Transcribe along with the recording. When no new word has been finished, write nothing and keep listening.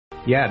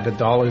yeah, the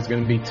dollar is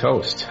going to be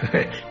toast.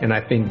 And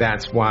I think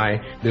that's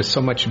why there's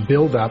so much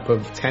buildup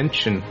of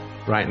tension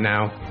right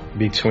now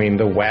between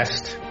the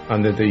West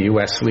under the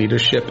U.S.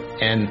 leadership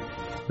and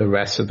the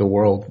rest of the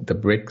world, the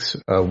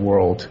BRICS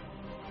world.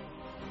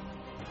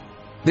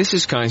 This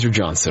is Kaiser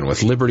Johnson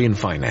with Liberty and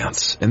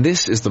Finance, and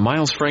this is the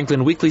Miles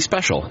Franklin Weekly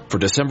Special for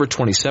December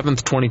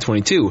 27th,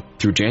 2022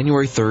 through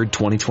January 3rd,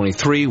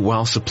 2023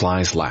 while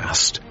supplies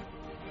last.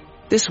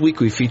 This week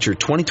we feature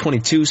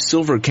 2022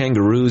 Silver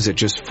Kangaroos at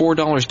just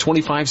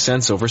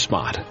 $4.25 over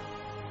spot.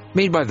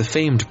 Made by the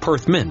famed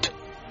Perth Mint,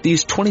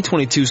 these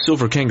 2022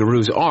 Silver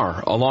Kangaroos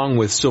are, along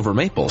with Silver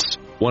Maples,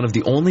 one of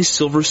the only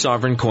silver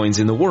sovereign coins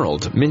in the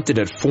world minted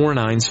at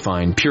 4/9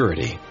 fine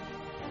purity.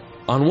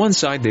 On one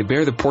side, they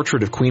bear the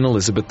portrait of Queen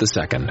Elizabeth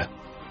II,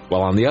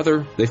 while on the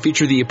other, they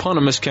feature the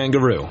eponymous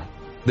kangaroo.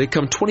 They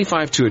come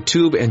 $25 to a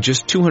tube and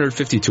just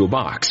 $250 to a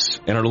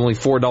box, and at only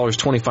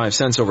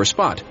 $4.25 over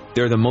spot,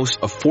 they're the most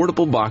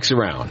affordable box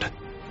around.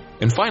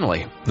 And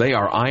finally, they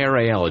are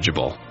IRA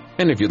eligible.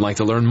 And if you'd like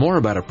to learn more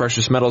about a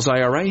precious metals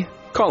IRA,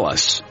 call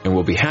us, and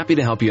we'll be happy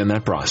to help you in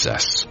that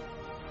process.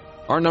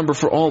 Our number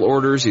for all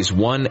orders is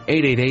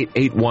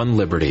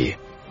 1-888-81-LIBERTY.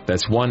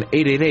 That's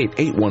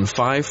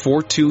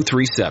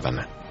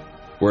 1-888-815-4237.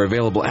 We're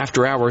available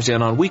after hours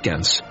and on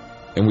weekends,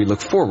 and we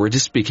look forward to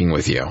speaking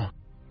with you.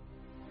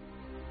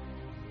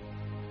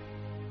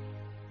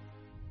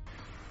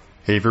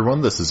 Hey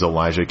everyone, this is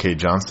Elijah K.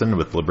 Johnston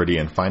with Liberty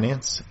and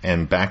Finance,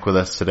 and back with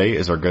us today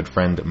is our good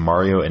friend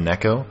Mario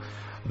Ineko,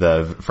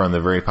 from the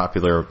very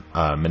popular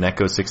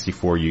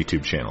Mineko64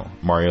 YouTube channel.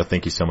 Mario,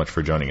 thank you so much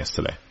for joining us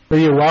today. Well,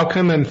 you're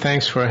welcome, and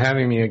thanks for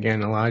having me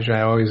again, Elijah.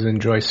 I always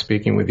enjoy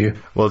speaking with you.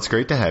 Well, it's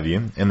great to have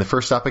you. And the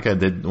first topic I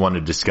did want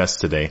to discuss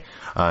today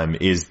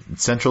is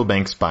central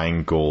banks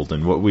buying gold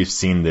and what we've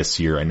seen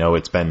this year. I know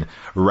it's been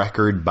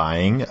record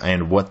buying,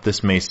 and what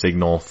this may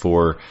signal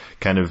for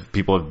kind of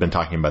people have been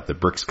talking about the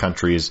BRICS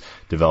countries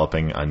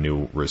developing a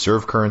new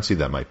reserve currency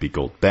that might be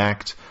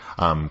gold-backed.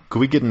 Could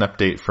we get an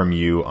update from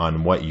you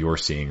on what you're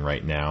seeing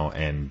right now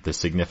and the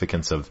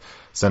significance of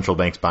central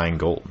banks buying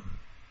gold?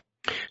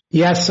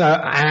 Yes, I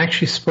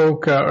actually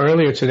spoke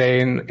earlier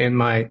today in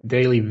my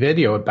daily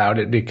video about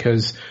it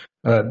because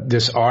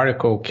this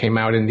article came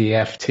out in the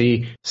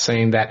FT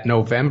saying that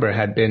November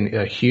had been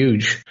a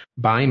huge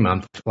buying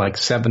month, like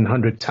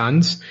 700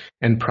 tons.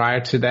 And prior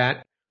to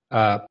that,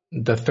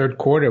 the third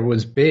quarter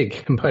was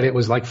big, but it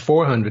was like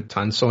 400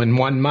 tons. So in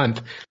 1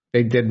 month,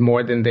 they did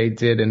more than they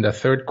did in the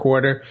third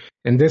quarter.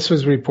 And this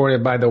was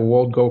reported by the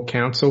World Gold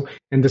Council.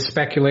 And the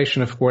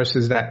speculation, of course,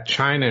 is that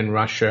China and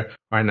Russia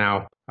are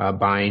now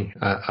buying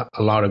a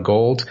lot of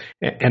gold.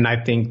 And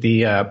I think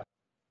the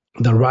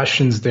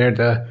Russians,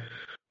 they're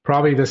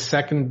probably the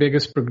second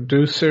biggest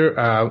producer,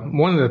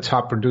 one of the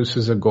top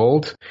producers of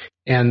gold.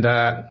 And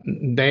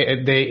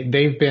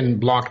they've been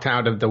blocked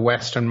out of the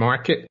Western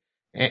market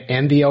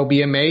and the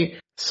LBMA.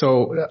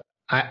 So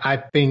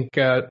I think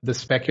the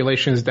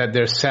speculation is that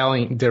they're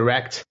selling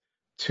direct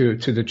to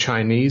the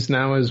Chinese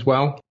now as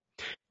well,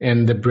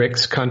 and the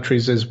BRICS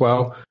countries as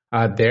well.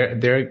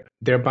 They're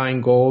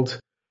buying gold,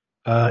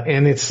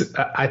 and it's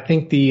I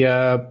think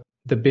the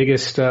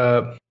biggest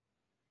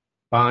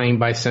buying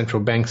by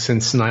central banks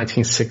since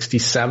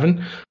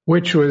 1967,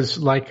 which was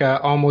like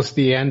almost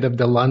the end of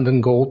the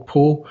London gold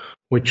pool,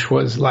 which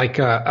was like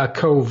a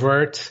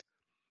covert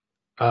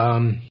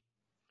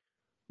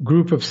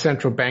group of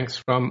central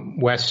banks from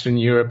Western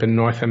Europe and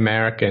North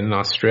America and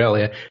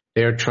Australia.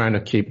 They're trying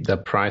to keep the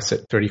price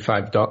at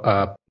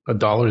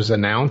 $35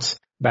 an ounce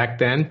back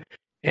then.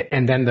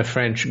 And then the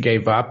French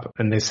gave up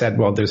and they said,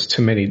 well, there's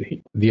too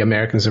many, the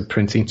Americans are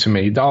printing too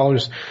many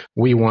dollars.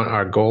 We want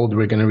our gold.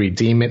 We're going to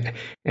redeem it.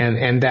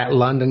 And that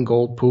London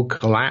gold pool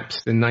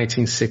collapsed in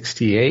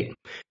 1968.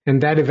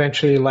 And that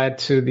eventually led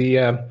to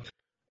the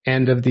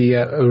end of the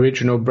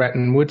original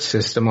Bretton Woods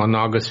system on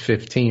August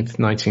 15th,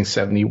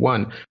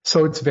 1971.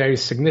 So it's very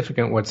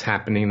significant what's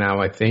happening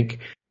now, I think,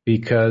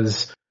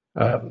 because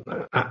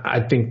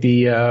I think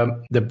the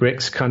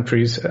BRICS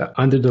countries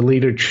under the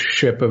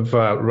leadership of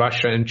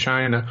Russia and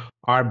China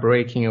are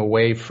breaking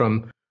away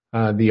from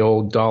the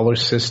old dollar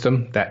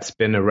system that's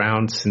been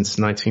around since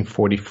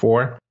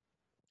 1944.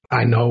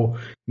 I know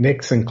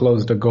Nixon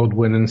closed the gold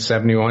win in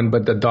 71,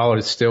 but the dollar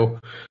is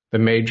still the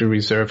major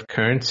reserve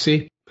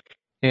currency.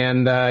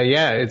 And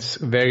it's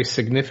very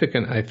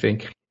significant, I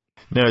think.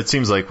 No, it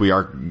seems like we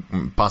are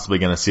possibly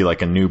going to see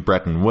like a new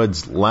Bretton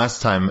Woods.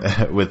 Last time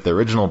with the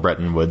original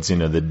Bretton Woods,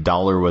 the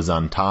dollar was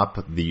on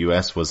top, the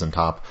U.S. was on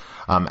top.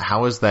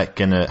 How is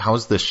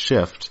this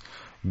shift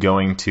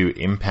going to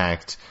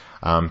impact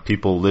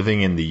people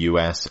living in the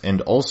U.S.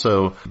 and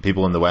also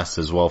people in the West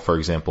as well, for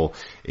example,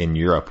 in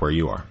Europe where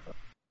you are?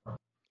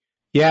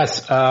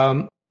 Yes,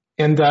 and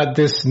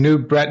this new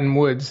Bretton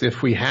Woods,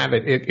 if we have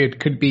it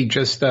could be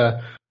just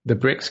the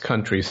BRICS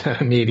countries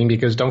meeting,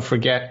 because don't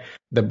forget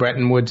the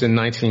Bretton Woods in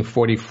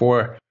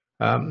 1944,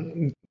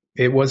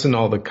 it wasn't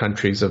all the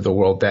countries of the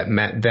world that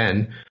met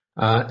then.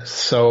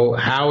 So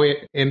how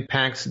it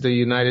impacts the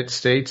United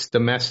States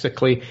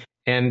domestically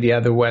and the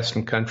other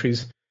Western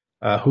countries,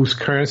 whose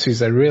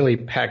currencies are really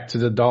pegged to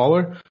the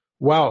dollar,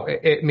 well,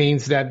 it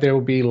means that there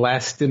will be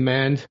less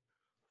demand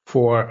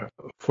for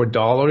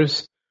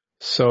dollars.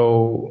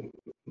 So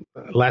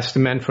less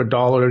demand for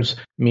dollars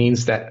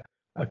means that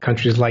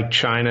countries like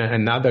China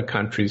and other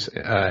countries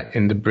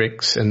in the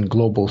BRICS and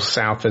global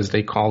south, as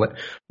they call it,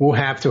 will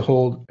have to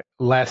hold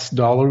less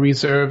dollar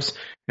reserves,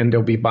 and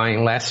they'll be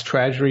buying less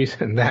treasuries.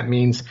 And that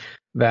means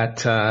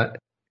that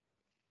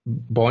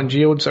bond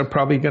yields are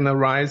probably going to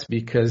rise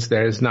because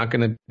there's not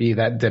going to be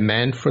that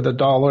demand for the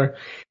dollar,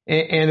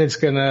 and it's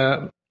going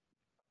to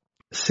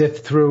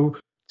sift through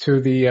to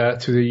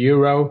the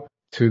euro,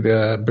 to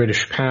the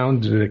British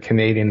pound, to the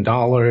Canadian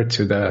dollar,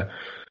 to the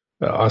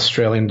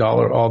Australian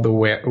dollar, all the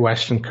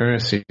Western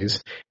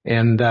currencies.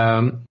 And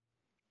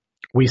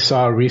we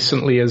saw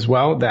recently as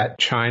well that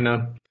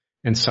China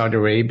and Saudi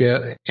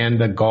Arabia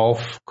and the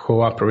Gulf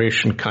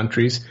cooperation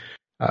countries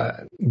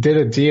did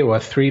a deal, a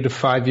 3 to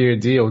 5 year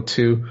deal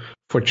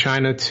for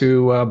China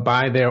to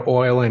buy their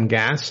oil and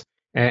gas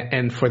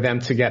and for them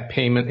to get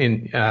payment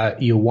in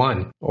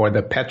yuan, or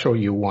the petro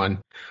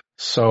yuan.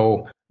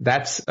 So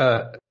that's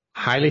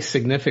highly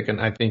significant,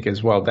 I think,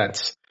 as well.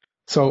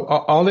 So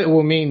all it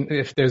will mean,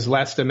 if there's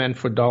less demand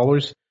for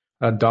dollars,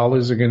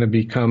 dollars are going to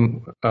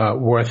become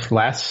worth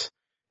less.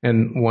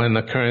 And when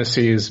the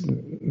currency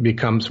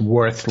becomes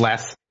worth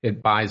less,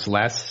 it buys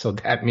less. So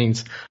that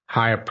means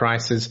higher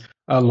prices,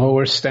 a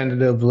lower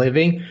standard of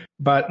living.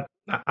 But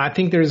I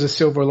think there's a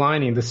silver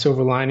lining. The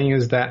silver lining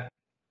is that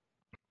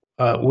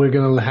we're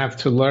going to have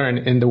to learn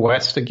in the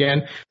West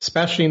again,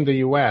 especially in the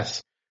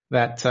U.S.,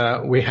 that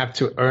we have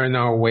to earn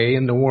our way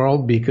in the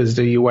world, because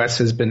the U.S.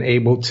 has been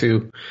able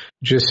to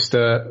just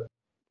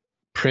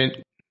print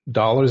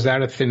dollars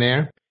out of thin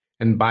air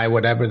and buy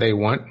whatever they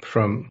want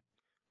from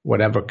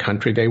whatever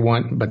country they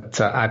want.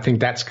 But I think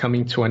that's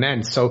coming to an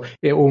end. So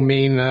it will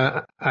mean,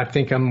 I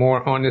think, a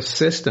more honest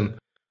system.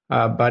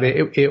 But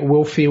it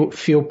will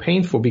feel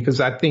painful,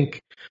 because I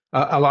think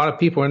a lot of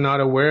people are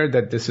not aware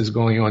that this is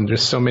going on.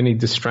 There's so many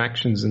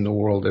distractions in the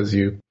world, as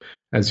you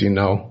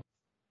know.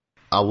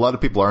 A lot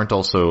of people aren't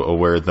also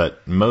aware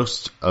that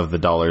most of the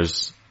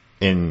dollars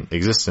in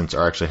existence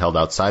are actually held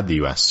outside the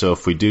U.S. So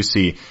if we do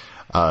see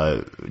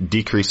a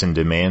decrease in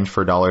demand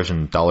for dollars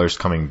and dollars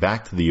coming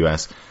back to the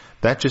U.S.,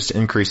 that just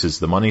increases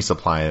the money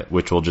supply,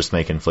 which will just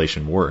make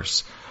inflation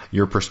worse.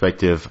 Your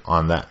perspective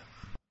on that?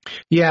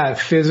 Yeah,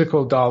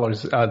 physical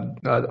dollars.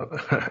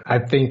 I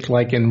think,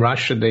 like in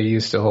Russia, they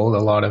used to hold a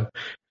lot of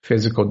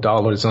physical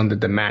dollars under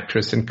the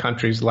mattress. In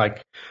countries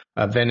like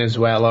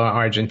Venezuela,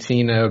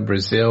 Argentina,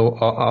 Brazil,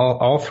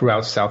 all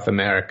throughout South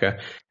America,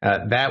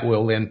 that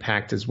will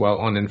impact as well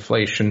on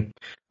inflation.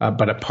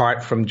 But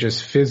apart from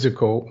just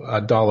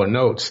physical dollar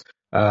notes,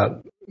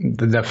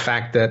 the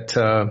fact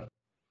that,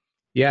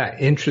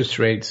 interest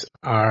rates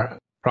are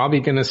probably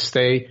going to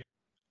stay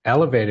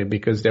elevated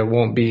because there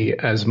won't be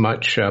as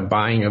much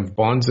buying of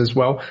bonds as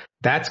well.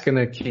 That's going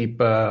to keep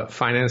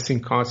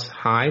financing costs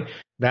high.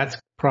 That's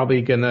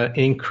probably going to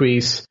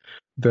increase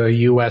the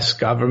U.S.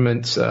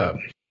 government's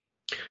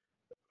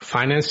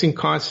financing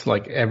costs.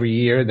 Like every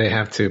year they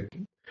have to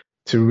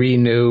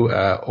renew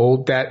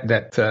old debt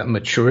that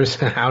matures.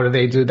 How do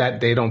they do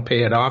that? They don't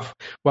pay it off.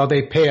 Well,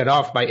 they pay it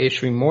off by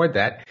issuing more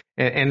debt,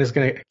 and it's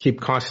going to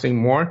keep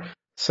costing more.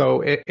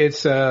 So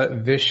it's a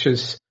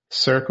vicious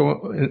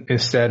circle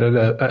instead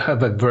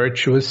of a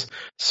virtuous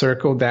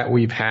circle that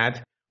we've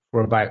had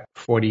for about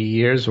 40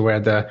 years, where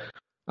the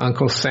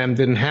Uncle Sam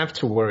didn't have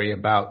to worry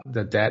about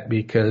the debt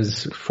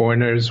because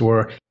foreigners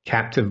were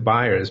captive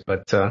buyers.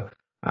 But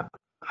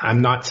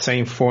I'm not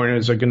saying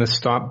foreigners are going to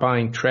stop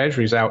buying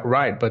treasuries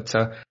outright, but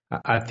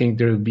I think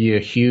there will be a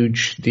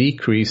huge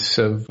decrease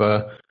of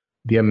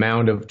the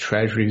amount of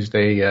treasuries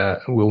they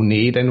will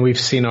need. And we've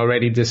seen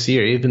already this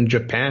year, even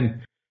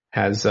Japan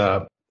has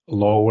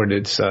lowered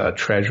its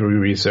treasury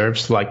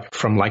reserves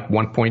from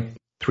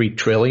 1.3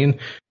 trillion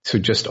to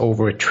just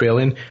over $1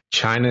 trillion.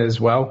 China as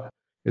well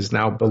is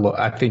now below,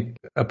 I think,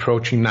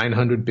 approaching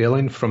 900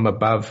 billion from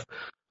above,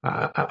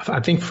 above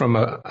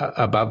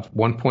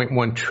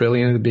 1.1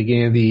 trillion at the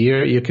beginning of the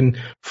year. You can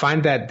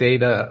find that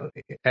data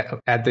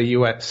at the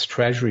U.S.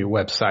 Treasury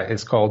website.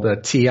 It's called the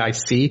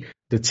TIC,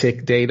 the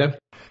TIC data.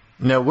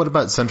 Now, what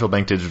about central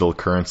bank digital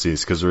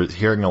currencies? Because we're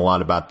hearing a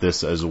lot about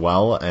this as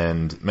well,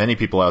 and many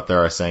people out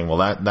there are saying,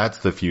 well, that's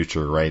the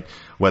future, right?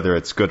 Whether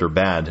it's good or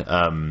bad.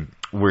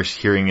 We're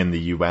hearing in the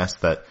U.S.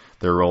 that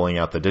they're rolling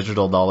out the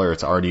digital dollar.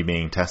 It's already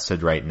being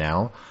tested right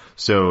now.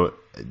 So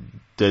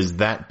does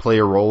that play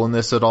a role in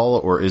this at all,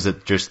 or is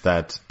it just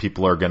that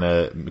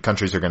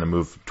countries are going to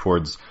move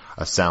towards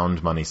a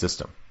sound money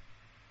system?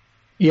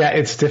 Yeah,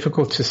 it's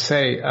difficult to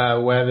say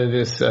whether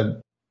this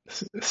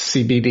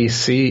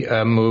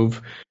CBDC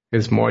move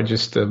is more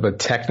just of a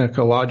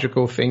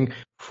technological thing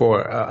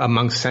for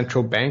among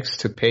central banks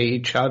to pay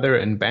each other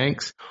and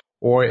banks,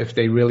 or if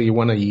they really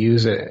want to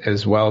use it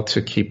as well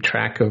to keep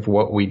track of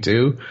what we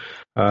do.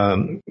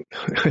 And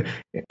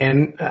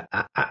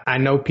I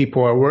know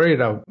people are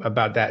worried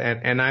about that,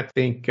 and I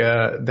think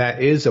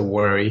that is a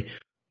worry,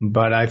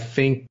 but I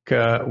think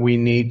we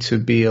need to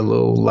be a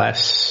little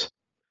less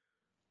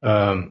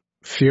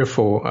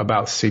fearful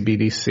about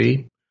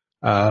CBDC.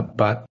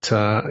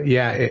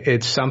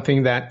 It's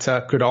something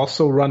that could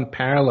also run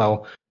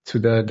parallel to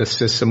the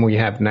system we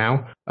have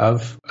now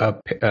of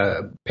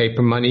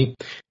paper money.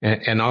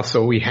 And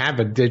also we have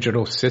a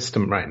digital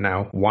system right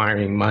now,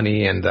 wiring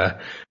money and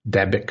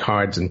debit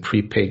cards and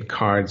prepaid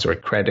cards or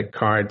credit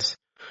cards.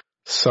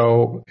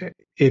 So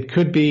it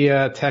could be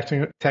a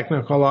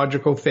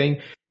technological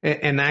thing.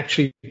 And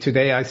actually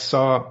today I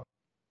saw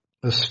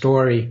a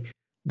story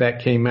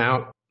that came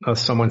out,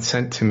 someone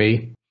sent to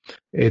me.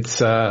 It's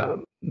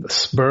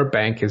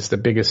Sberbank is the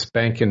biggest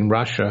bank in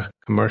Russia,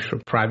 commercial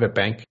private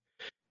bank.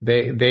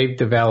 They've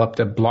developed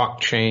a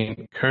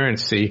blockchain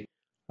currency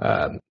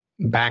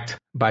backed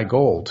by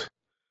gold.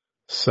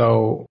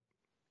 So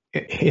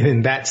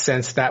in that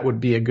sense, that would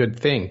be a good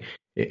thing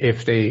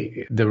if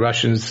the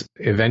Russians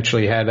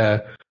eventually had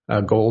a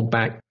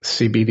gold-backed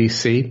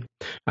CBDC.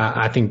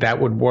 I think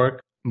that would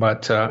work,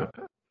 but a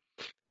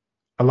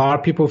lot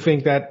of people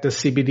think that the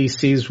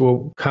CBDCs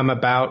will come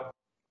about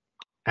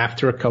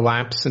after a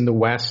collapse in the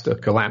West, a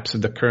collapse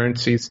of the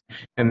currencies,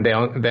 and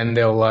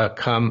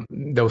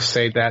they'll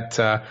say that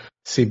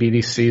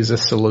CBDC is a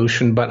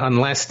solution. But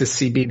unless the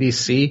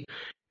CBDC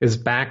is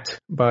backed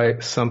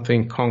by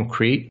something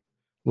concrete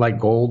like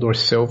gold or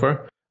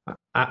silver,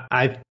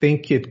 I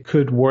think it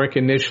could work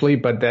initially,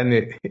 but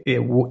then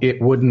it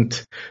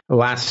wouldn't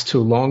last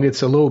too long.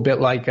 It's a little bit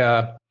like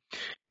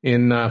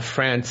in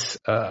France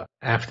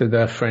after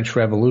the French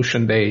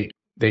Revolution, they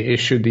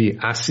issued the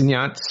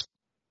assignats.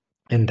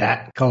 And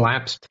that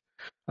collapsed.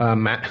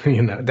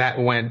 That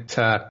went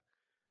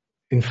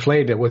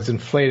inflated, was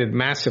inflated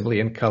massively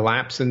and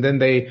collapsed. And then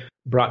they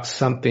brought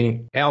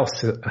something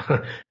else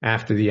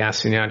after the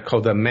assignat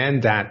called a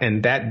mandat,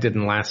 and that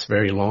didn't last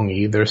very long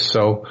either.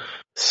 So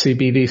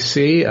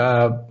CBDC,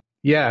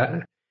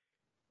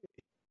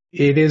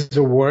 it is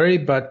a worry,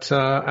 but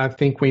I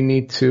think we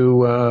need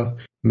to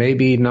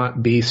maybe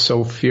not be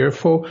so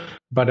fearful.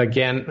 But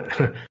again,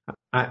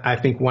 I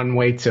think one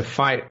way to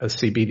fight a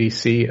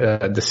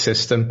CBDC, the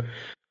system,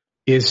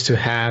 is to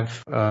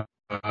have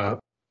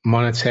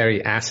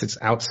monetary assets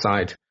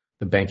outside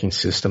the banking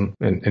system.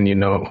 And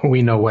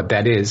we know what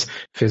that is,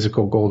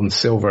 physical gold and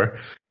silver.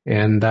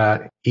 And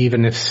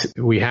even if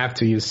we have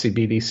to use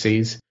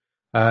CBDCs,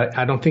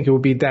 I don't think it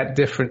would be that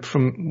different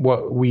from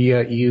what we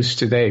use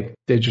today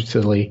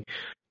digitally.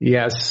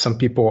 Yes, some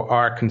people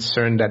are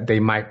concerned that they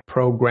might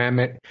program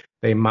it.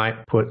 They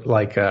might put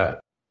like a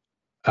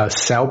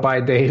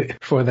sell-by date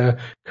for the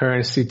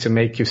currency to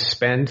make you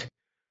spend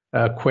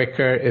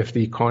quicker if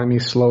the economy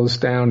slows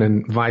down,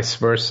 and vice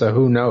versa.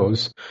 Who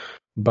knows?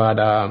 But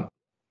I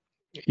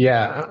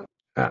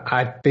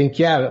think,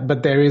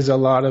 but there is a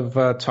lot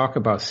of talk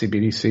about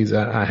CBDCs,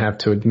 I have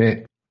to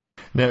admit.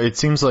 Now, it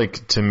seems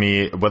like to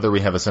me, whether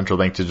we have a central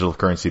bank digital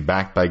currency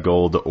backed by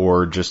gold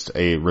or just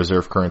a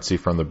reserve currency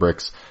from the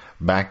BRICS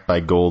backed by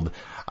gold,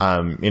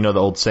 the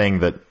old saying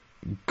that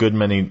good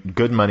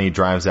money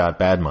drives out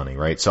bad money,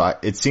 right? So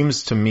it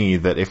seems to me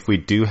that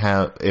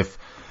if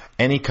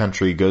any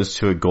country goes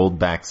to a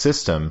gold-backed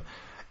system,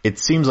 it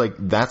seems like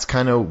that's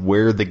kind of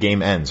where the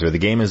game ends, or the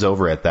game is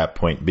over at that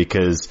point,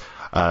 because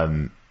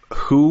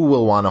who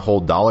will want to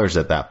hold dollars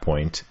at that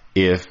point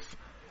if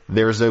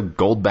there's a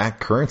gold-backed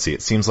currency?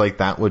 It seems like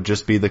that would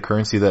just be the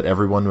currency that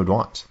everyone would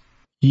want.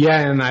 Yeah,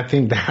 and I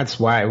think that's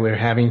why we're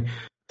having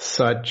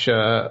such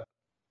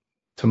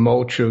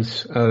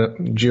tumultuous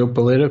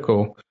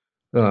geopolitical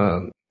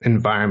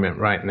environment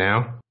right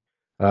now.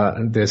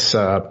 This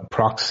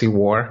proxy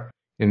war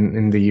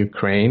in the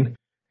Ukraine,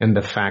 and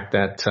the fact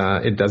that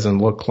it doesn't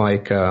look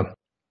like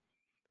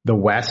the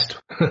West.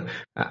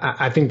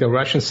 I think the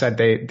Russians said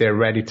they're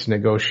ready to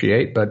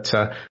negotiate, but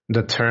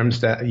the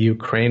terms that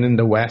Ukraine and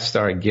the West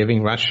are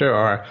giving Russia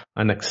are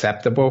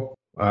unacceptable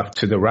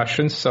to the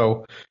Russians.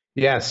 So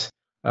yes,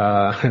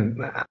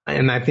 and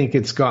I think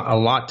it's got a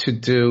lot to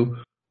do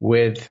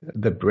with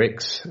the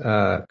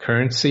BRICS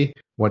currency,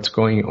 what's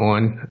going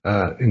on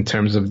in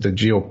terms of the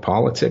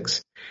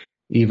geopolitics,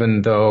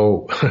 even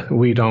though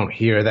we don't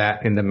hear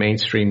that in the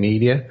mainstream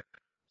media.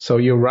 So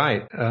you're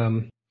right.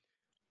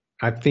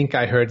 I think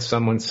I heard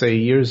someone say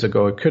years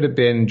ago, it could have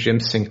been Jim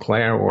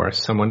Sinclair or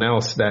someone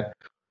else, that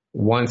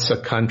once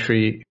a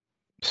country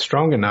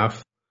strong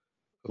enough,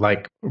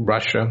 like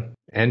Russia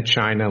and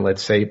China,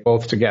 let's say,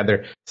 both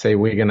together, say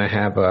we're going to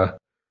have a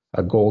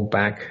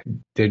gold-backed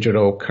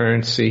digital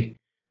currency,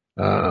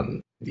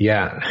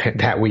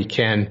 that we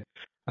can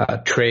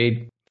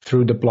trade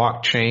through the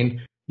blockchain,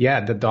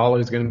 the dollar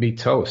is going to be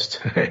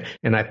toast.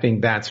 And I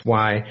think that's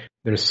why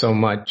there's so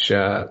much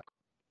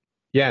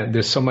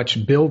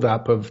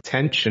buildup of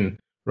tension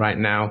right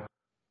now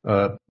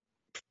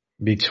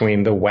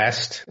between the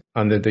West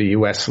under the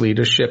U.S.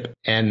 leadership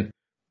and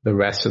the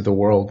rest of the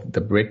world,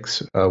 the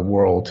BRICS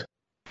world.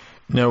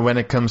 Now, when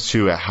it comes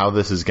to how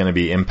this is going to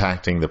be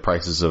impacting the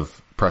prices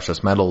of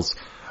precious metals,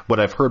 what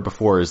I've heard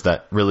before is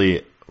that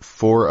really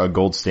for a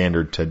gold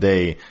standard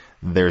today,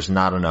 there's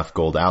not enough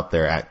gold out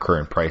there at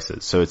current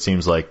prices. So it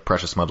seems like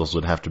precious metals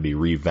would have to be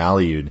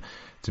revalued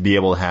to be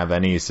able to have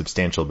any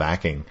substantial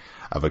backing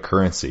of a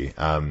currency.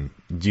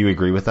 Do you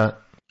agree with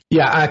that?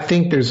 Yeah, I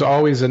think there's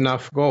always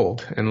enough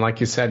gold. And like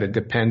you said, it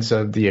depends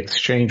on the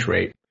exchange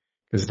rate,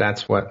 because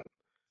that's what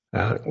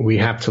we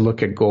have to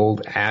look at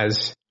gold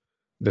as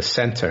the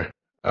center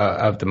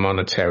of the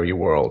monetary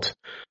world.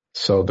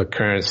 So the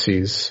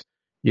currencies,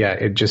 yeah,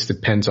 it just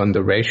depends on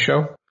the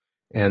ratio.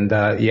 And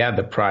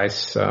the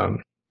price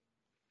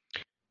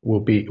will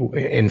be,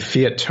 in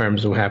fiat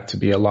terms, will have to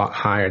be a lot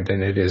higher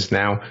than it is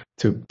now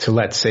to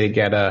let's say,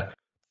 get a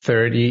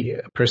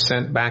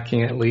 30%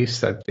 backing at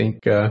least. I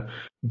think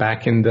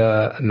back in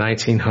the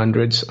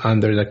 1900s,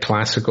 under the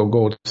classical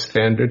gold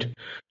standard,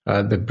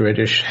 the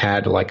British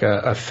had like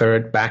a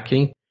third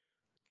backing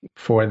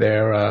for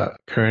their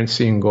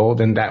currency in gold,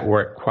 and that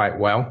worked quite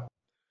well.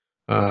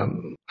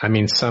 I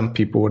mean, some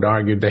people would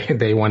argue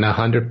they want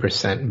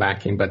 100%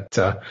 backing, but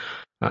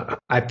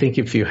I think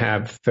if you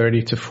have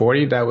 30 to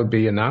 40, that would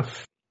be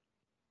enough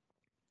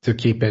to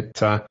keep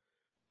it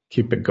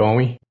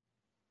going.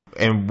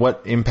 And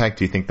what impact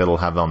do you think that'll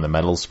have on the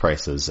metals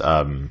prices?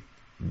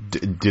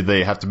 Do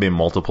they have to be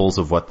multiples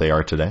of what they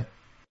are today?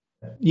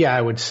 Yeah,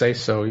 I would say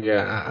so.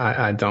 Yeah,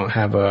 I don't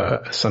have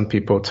some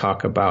people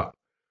talk about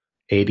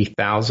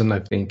 80,000. I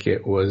think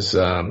it was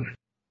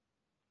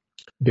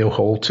Bill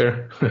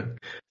Holter.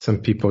 Some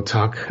people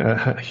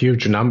talk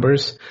huge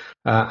numbers.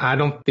 I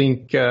don't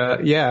think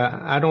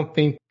the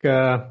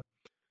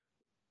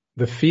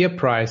fiat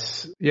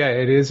price,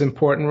 it is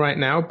important right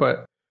now,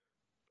 but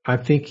I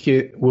think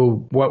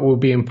what will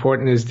be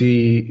important is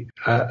the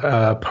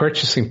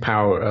purchasing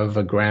power of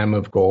a gram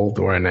of gold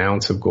or an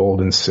ounce of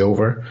gold and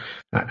silver.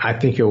 I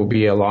think it will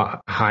be a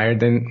lot higher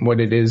than what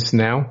it is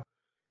now.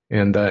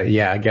 And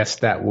I guess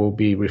that will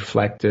be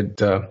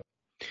reflected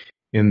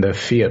in the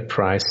fiat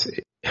price,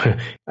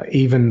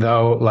 even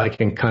though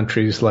like in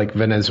countries like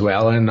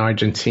Venezuela and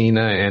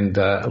Argentina and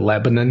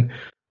Lebanon,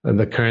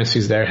 the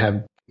currencies there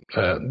have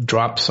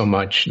dropped so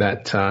much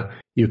that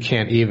you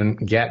can't even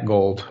get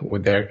gold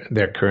with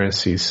their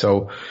currencies.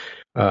 So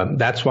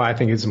that's why I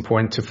think it's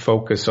important to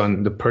focus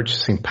on the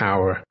purchasing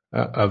power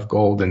of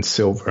gold and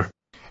silver.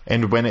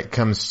 And when it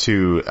comes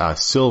to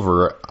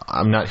silver,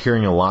 I'm not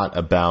hearing a lot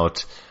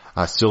about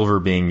silver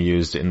being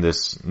used in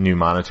this new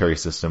monetary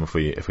system.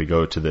 If we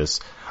go to this,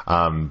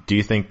 do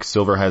you think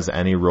silver has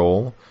any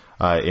role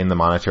in the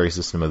monetary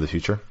system of the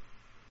future?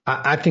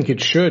 I think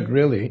it should,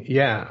 really,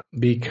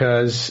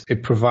 because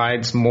it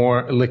provides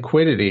more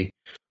liquidity.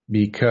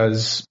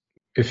 Because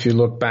if you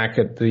look back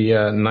at the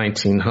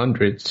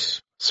 19th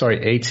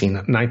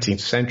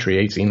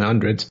century,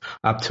 1800s,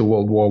 up to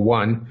World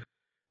War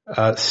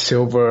I,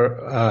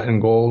 silver and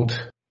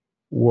gold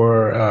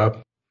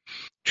were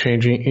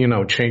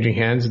changing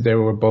hands. They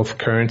were both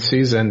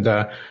currencies, and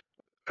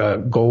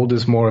gold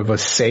is more of a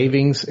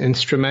savings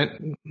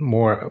instrument,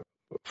 more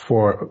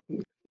for,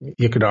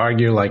 you could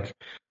argue, like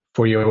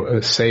for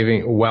your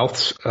saving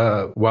wealth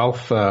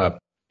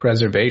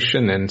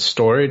preservation and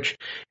storage,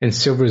 and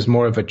silver is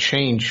more of a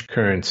change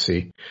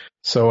currency.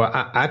 So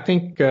I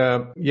think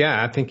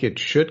it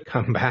should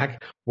come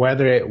back.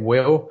 Whether it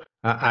will,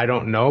 I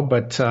don't know,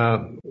 but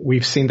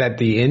we've seen that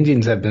the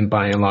Indians have been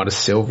buying a lot of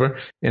silver,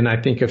 and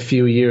I think a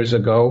few years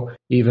ago,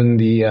 even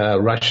the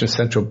Russian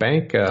central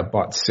bank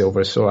bought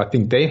silver. So I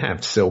think they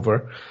have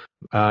silver,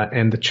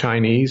 and the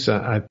Chinese,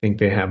 I think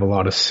they have a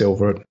lot of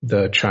silver,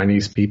 the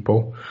Chinese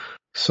people.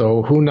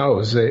 So who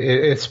knows?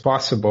 It's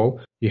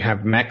possible. You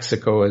have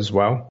Mexico as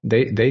well.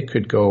 They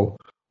could go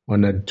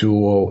on a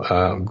dual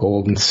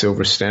gold and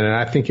silver standard.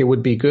 I think it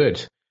would be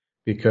good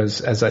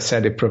because, as I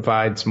said, it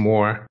provides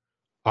more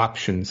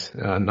options,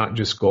 not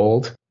just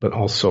gold, but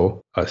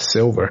also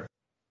silver.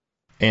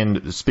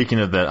 And speaking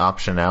of that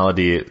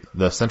optionality,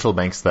 the central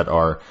banks that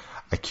are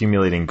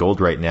accumulating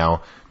gold right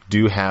now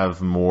do have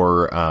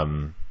more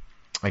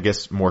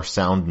more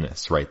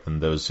soundness, right, than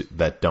those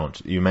that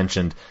don't. You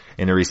mentioned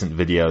in a recent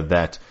video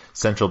that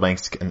central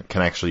banks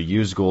can actually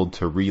use gold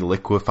to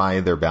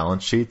reliquify their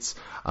balance sheets.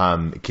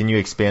 Can you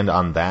expand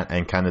on that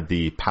and kind of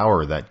the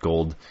power that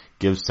gold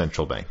gives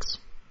central banks?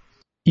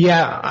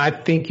 Yeah, I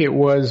think it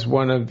was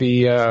one of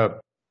the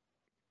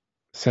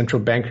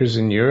central bankers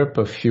in Europe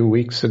a few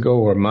weeks ago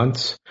or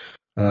months,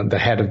 the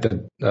head of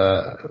the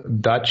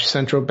Dutch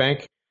central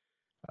bank.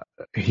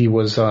 He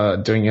was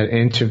doing an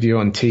interview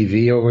on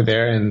TV over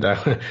there, and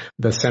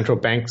the central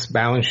bank's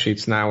balance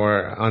sheets now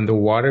are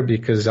underwater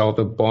because all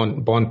the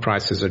bond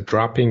prices are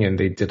dropping, and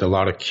they did a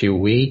lot of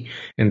QE,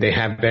 and they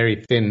have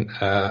very thin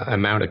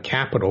amount of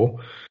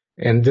capital.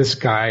 And this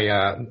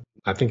guy,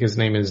 I think his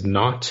name is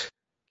Knot,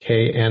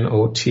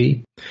 Knot.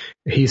 He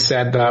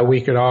said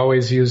we could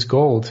always use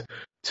gold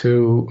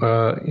to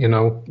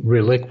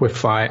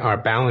reliquify our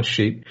balance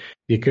sheet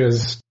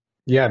because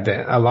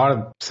a lot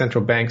of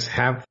central banks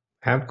have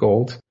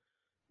gold,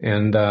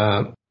 and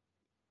how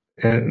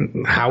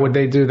would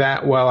they do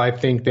that? Well, I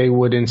think they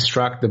would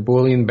instruct the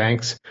bullion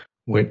banks,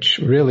 which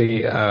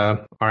really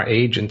are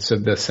agents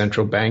of the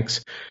central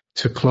banks,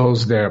 to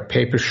close their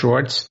paper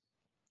shorts,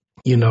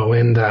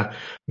 and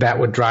that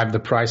would drive the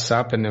price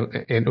up, and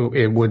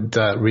it would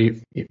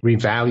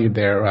revalue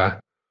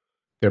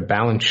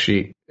balance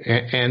sheet.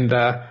 And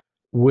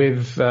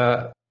with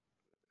the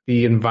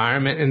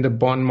environment in the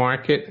bond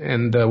market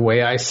and the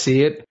way I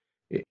see it,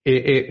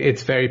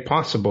 it's very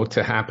possible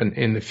to happen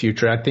in the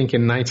future. I think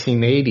in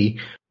 1980,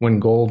 when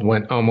gold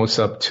went almost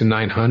up to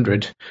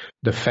 900,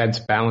 the Fed's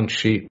balance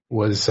sheet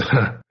was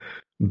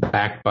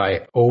backed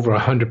by over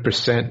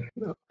 100%,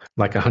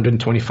 like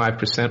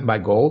 125% by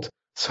gold.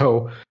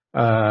 So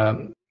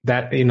that,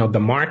 the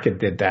market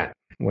did that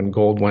when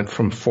gold went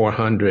from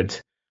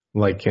 400,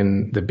 like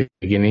in the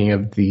beginning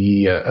of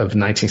of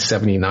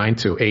 1979,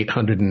 to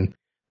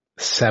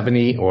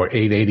 870 or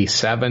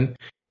 887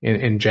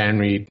 in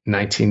January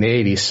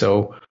 1980.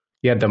 So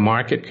yeah, the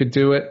market could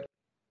do it,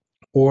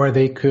 or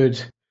they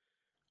could.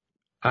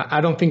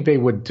 I don't think they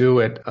would do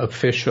it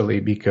officially,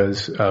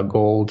 because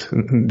gold,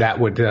 that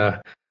would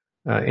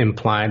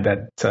imply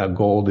that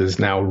gold is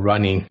now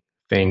running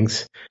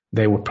things.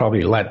 They would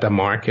probably let the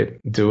market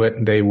do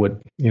it. They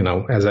would,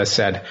 as I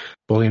said,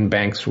 bullion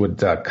banks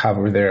would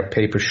cover their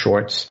paper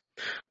shorts,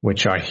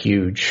 which are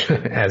huge,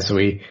 as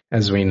we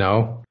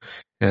know,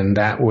 and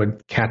that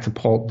would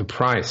catapult the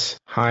price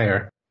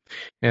higher.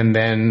 And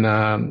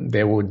then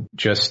they would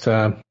just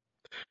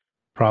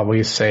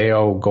probably say,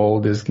 oh,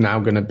 gold is now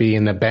going to be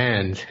in the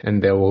band,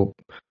 and they will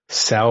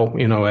sell,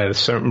 at a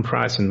certain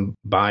price and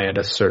buy at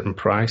a certain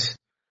price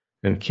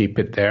and keep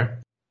it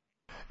there.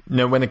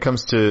 Now, when it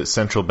comes to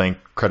central bank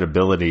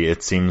credibility,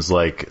 it seems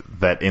like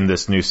that in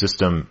this new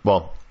system,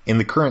 well, in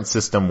the current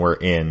system we're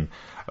in,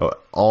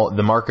 all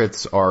the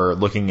markets are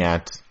looking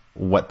at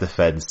what the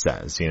Fed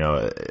says.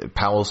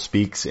 Powell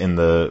speaks and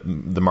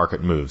the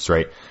market moves,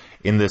 right?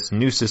 In this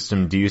new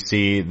system, do you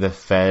see the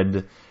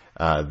Fed,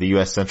 the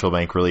U.S. central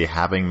bank, really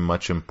having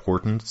much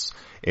importance?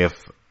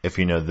 If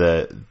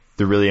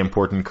the really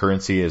important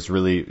currency is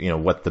really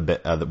what the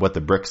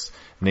BRICS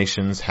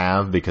nations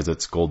have, because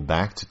it's gold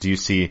backed. Do you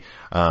see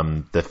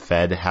the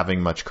Fed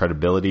having much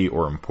credibility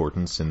or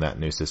importance in that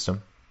new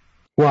system?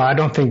 Well, I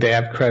don't think they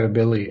have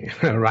credibility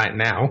right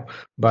now,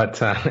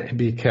 but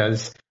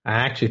because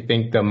I actually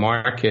think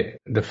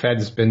the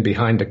Fed's been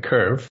behind the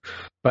curve.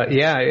 But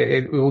yeah,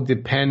 it will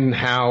depend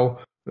how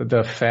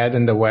the Fed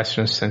and the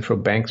Western central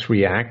banks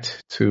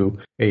react to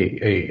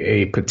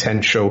a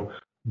potential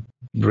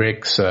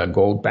BRICS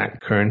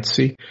gold-backed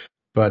currency.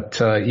 But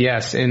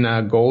yes, in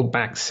a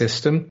gold-backed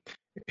system,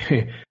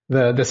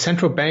 the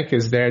central bank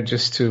is there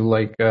just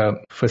to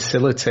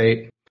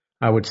facilitate,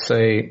 I would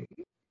say,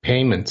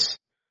 payments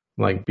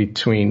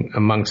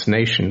amongst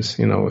nations.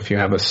 If you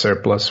have a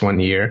surplus one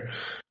year,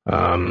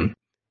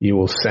 you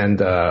will send,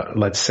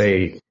 let's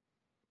say,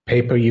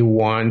 paper you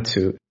want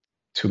to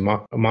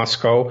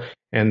Moscow,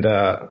 and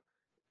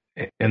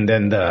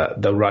then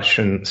the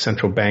Russian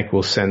central bank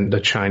will send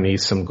the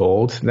Chinese some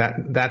gold.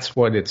 That's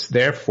what it's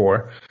there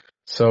for.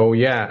 So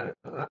yeah,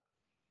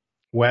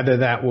 whether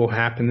that will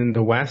happen in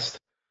the West,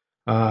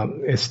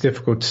 it's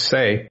difficult to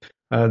say.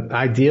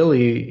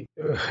 Ideally,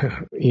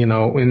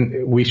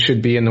 we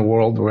should be in a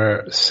world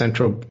where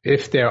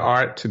if there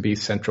are to be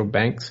central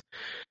banks,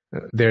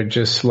 they're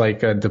just like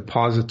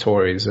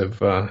depositories of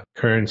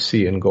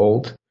currency and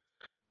gold.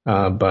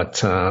 And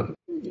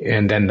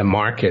then the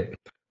market,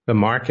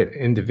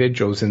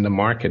 individuals in the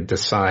market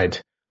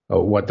decide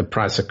what the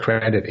price of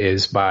credit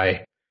is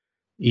by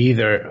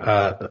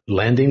either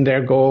lending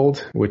their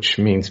gold, which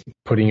means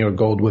putting your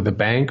gold with a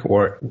bank,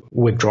 or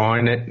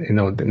withdrawing it,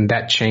 and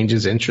that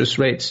changes interest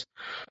rates.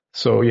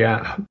 So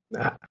yeah,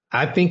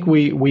 I think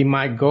we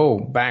might go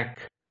back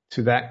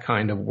to that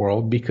kind of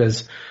world,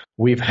 because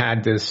we've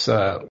had this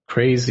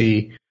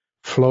crazy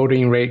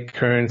floating rate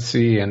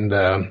currency and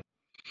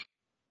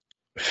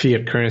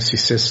fiat currency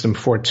system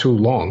for too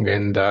long.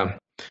 And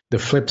the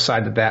flip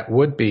side of that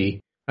would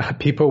be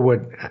people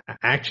would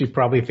actually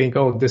probably think,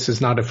 oh, this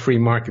is not a free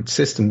market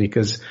system,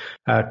 because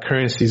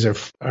currencies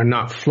are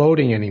not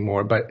floating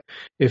anymore. But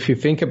if you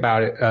think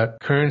about it,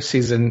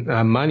 currencies and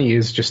money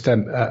is just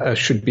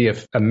should be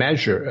a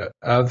measure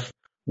of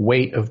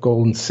weight of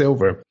gold and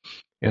silver.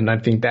 And I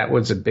think that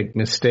was a big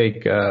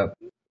mistake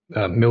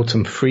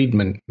Milton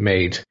Friedman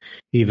made,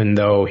 even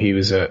though he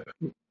was a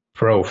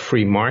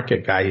pro-free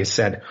market guy. He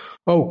said,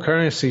 oh,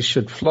 currency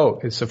should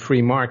float. It's a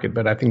free market.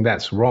 But I think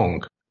that's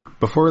wrong.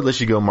 Before we let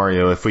you go,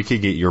 Mario, if we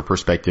could get your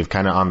perspective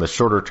kind of on the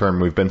shorter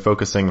term. We've been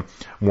focusing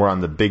more on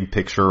the big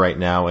picture right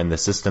now and the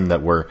system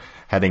that we're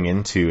heading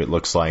into, it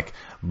looks like.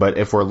 But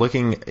if we're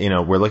looking,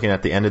 we're looking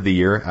at the end of the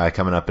year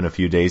coming up in a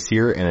few days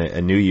here, and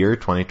a new year,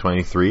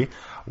 2023.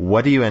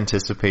 What do you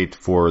anticipate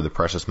for the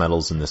precious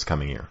metals in this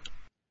coming year?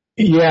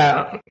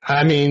 Yeah,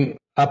 I mean,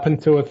 up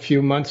until a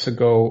few months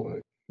ago,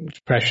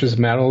 precious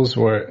metals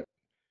were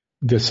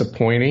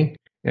disappointing.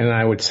 And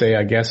I would say,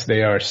 I guess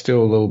they are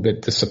still a little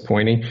bit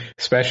disappointing,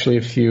 especially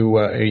if you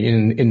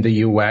in the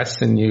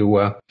U.S. and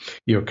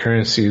your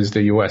currency is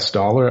the U.S.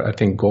 dollar. I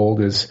think gold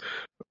is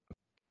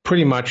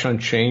pretty much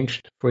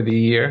unchanged for the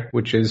year,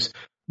 which is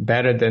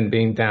better than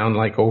being down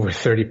like over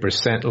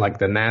 30% like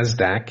the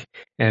NASDAQ,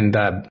 and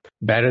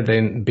better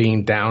than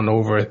being down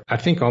over, I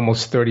think,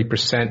 almost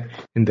 30%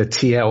 in the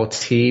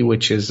TLT,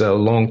 which is a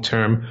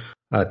long-term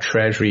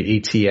treasury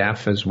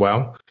ETF as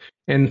well.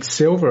 And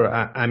silver,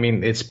 I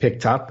mean, it's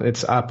picked up.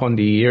 It's up on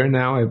the year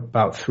now,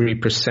 about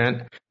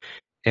 3%.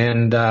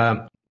 And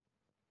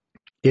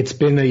it's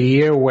been a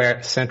year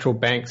where central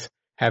banks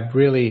have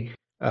really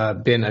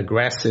been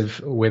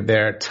aggressive with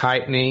their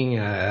tightening,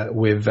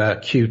 with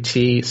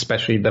QT,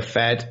 especially the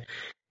Fed.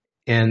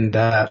 And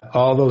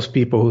all those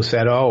people who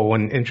said, oh,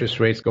 when interest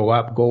rates go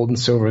up, gold and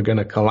silver are going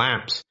to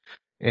collapse.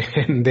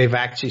 And they've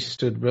actually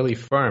stood really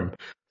firm.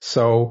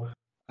 So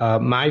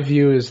my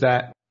view is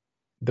that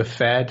the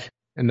Fed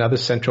and other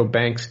central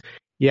banks,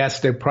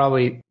 yes, they'll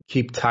probably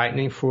keep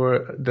tightening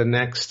for the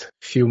next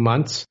few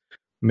months,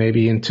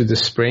 maybe into the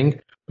spring.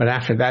 But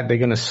after that, they're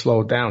going to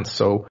slow down.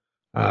 So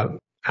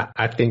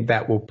I think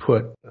that will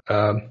put,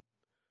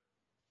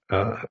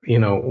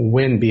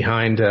 wind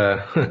behind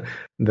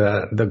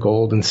the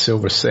gold and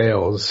silver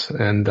sales.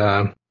 And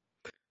I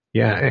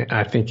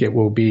think it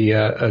will be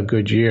a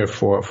good year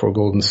for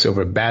gold and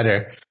silver,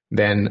 better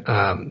than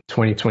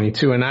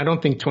 2022. And I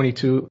don't think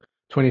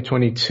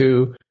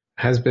 2022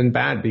 has been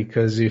bad,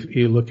 because if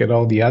you look at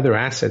all the other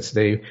assets,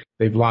 they've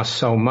lost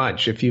so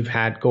much. If you've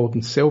had gold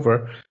and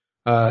silver,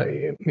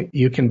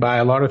 you can buy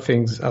a lot of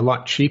things a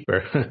lot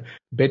cheaper.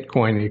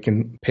 Bitcoin, you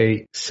can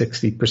pay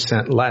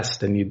 60% less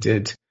than you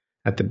did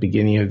at the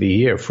beginning of the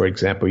year. For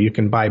example, you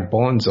can buy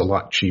bonds a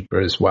lot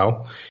cheaper as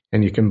well,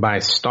 and you can buy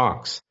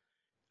stocks.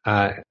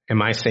 Am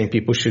I saying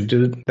people should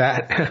do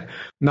that?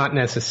 Not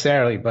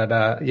necessarily, but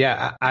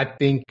I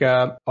think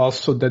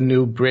also the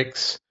new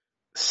BRICS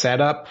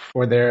setup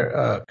for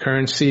their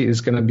currency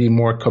is going to be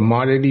more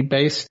commodity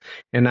based,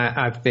 and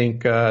I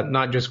think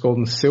not just gold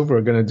and silver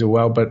are going to do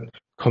well, but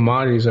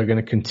commodities are going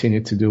to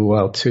continue to do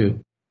well too.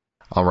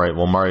 All right.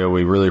 Well, Mario,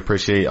 we really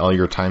appreciate all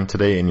your time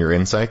today and your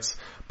insights.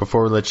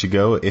 Before we let you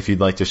go, if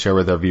you'd like to share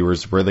with our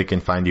viewers where they can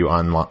find you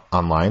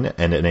online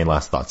and any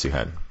last thoughts you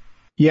had.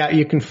 Yeah,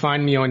 you can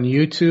find me on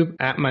YouTube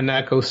at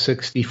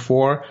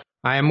Maneko64.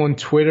 I am on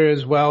Twitter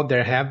as well.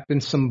 There have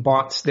been some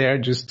bots there,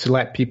 just to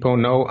let people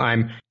know.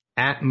 I'm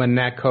at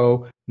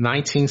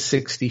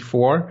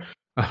Maneko1964.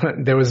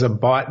 There was a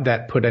bot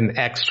that put an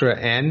extra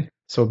N,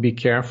 so be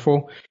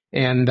careful.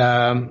 And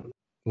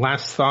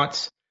last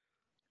thoughts.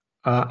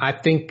 I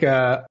think,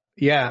 I've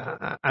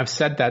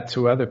said that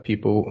to other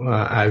people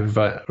I've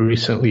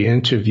recently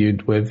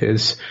interviewed with,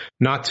 is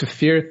not to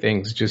fear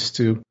things, just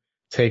to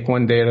take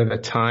one day at a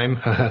time,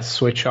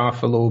 switch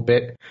off a little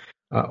bit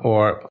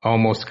or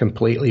almost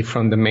completely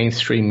from the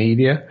mainstream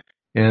media,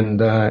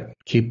 and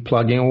keep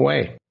plugging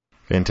away.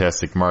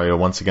 Fantastic. Mario,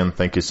 once again,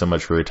 thank you so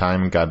much for your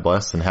time. God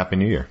bless and Happy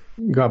New Year.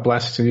 God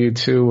bless to you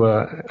too,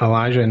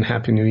 Elijah, and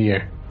Happy New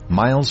Year.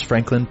 Miles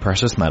Franklin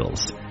Precious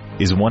Metals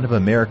is one of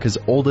America's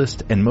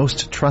oldest and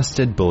most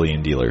trusted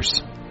bullion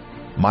dealers.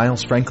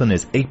 Miles Franklin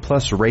is A+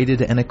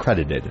 rated and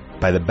accredited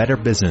by the Better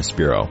Business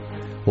Bureau,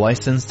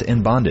 licensed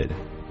and bonded,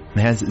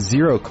 and has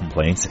 0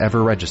 complaints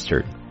ever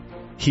registered.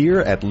 Here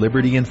at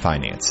Liberty and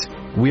Finance,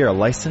 we are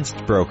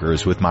licensed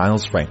brokers with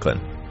Miles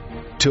Franklin.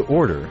 To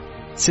order,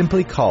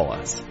 simply call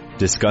us,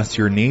 discuss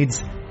your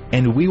needs,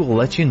 and we will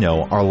let you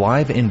know our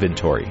live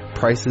inventory,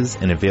 prices,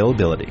 and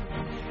availability,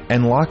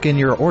 and lock in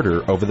your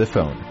order over the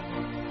phone.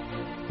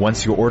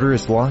 Once your order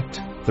is locked,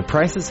 the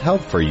price is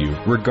held for you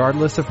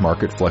regardless of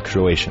market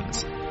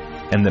fluctuations,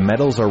 and the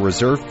metals are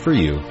reserved for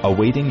you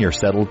awaiting your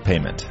settled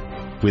payment.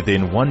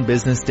 Within 1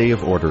 business day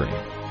of ordering,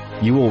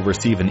 you will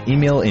receive an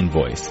email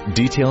invoice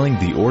detailing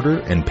the order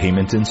and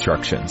payment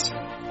instructions.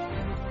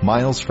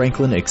 Miles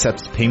Franklin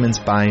accepts payments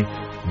by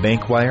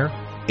bank wire,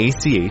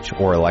 ACH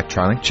or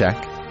electronic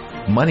check,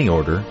 money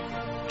order,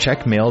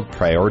 check mailed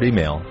priority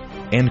mail,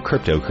 and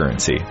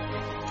cryptocurrency.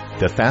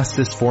 The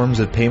fastest forms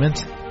of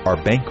payment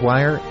are bank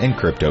wire and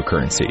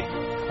cryptocurrency.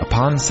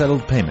 Upon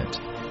settled payment,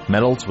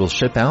 metals will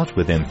ship out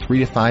within 3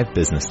 to 5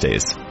 business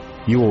days.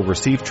 You will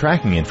receive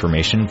tracking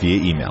information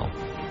via email.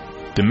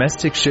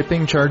 Domestic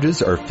shipping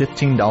charges are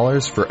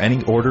 $15 for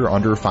any order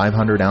under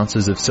 500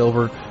 ounces of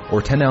silver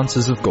or 10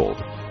 ounces of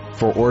gold.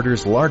 For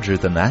orders larger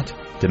than that,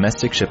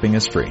 domestic shipping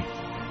is free.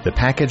 The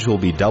package will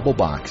be double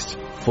boxed,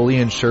 fully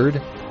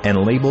insured, and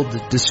labeled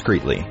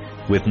discreetly,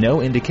 with no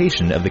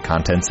indication of the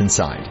contents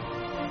inside.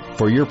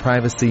 For your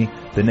privacy,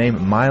 the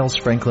name Miles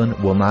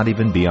Franklin will not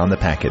even be on the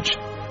package.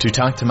 To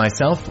talk to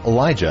myself,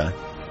 Elijah,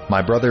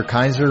 my brother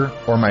Kaiser,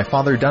 or my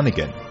father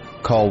Dunnigan,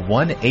 call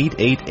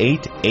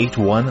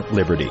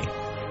 1-888-81-LIBERTY.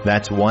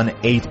 That's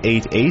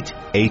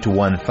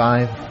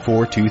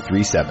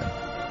 1-888-815-4237.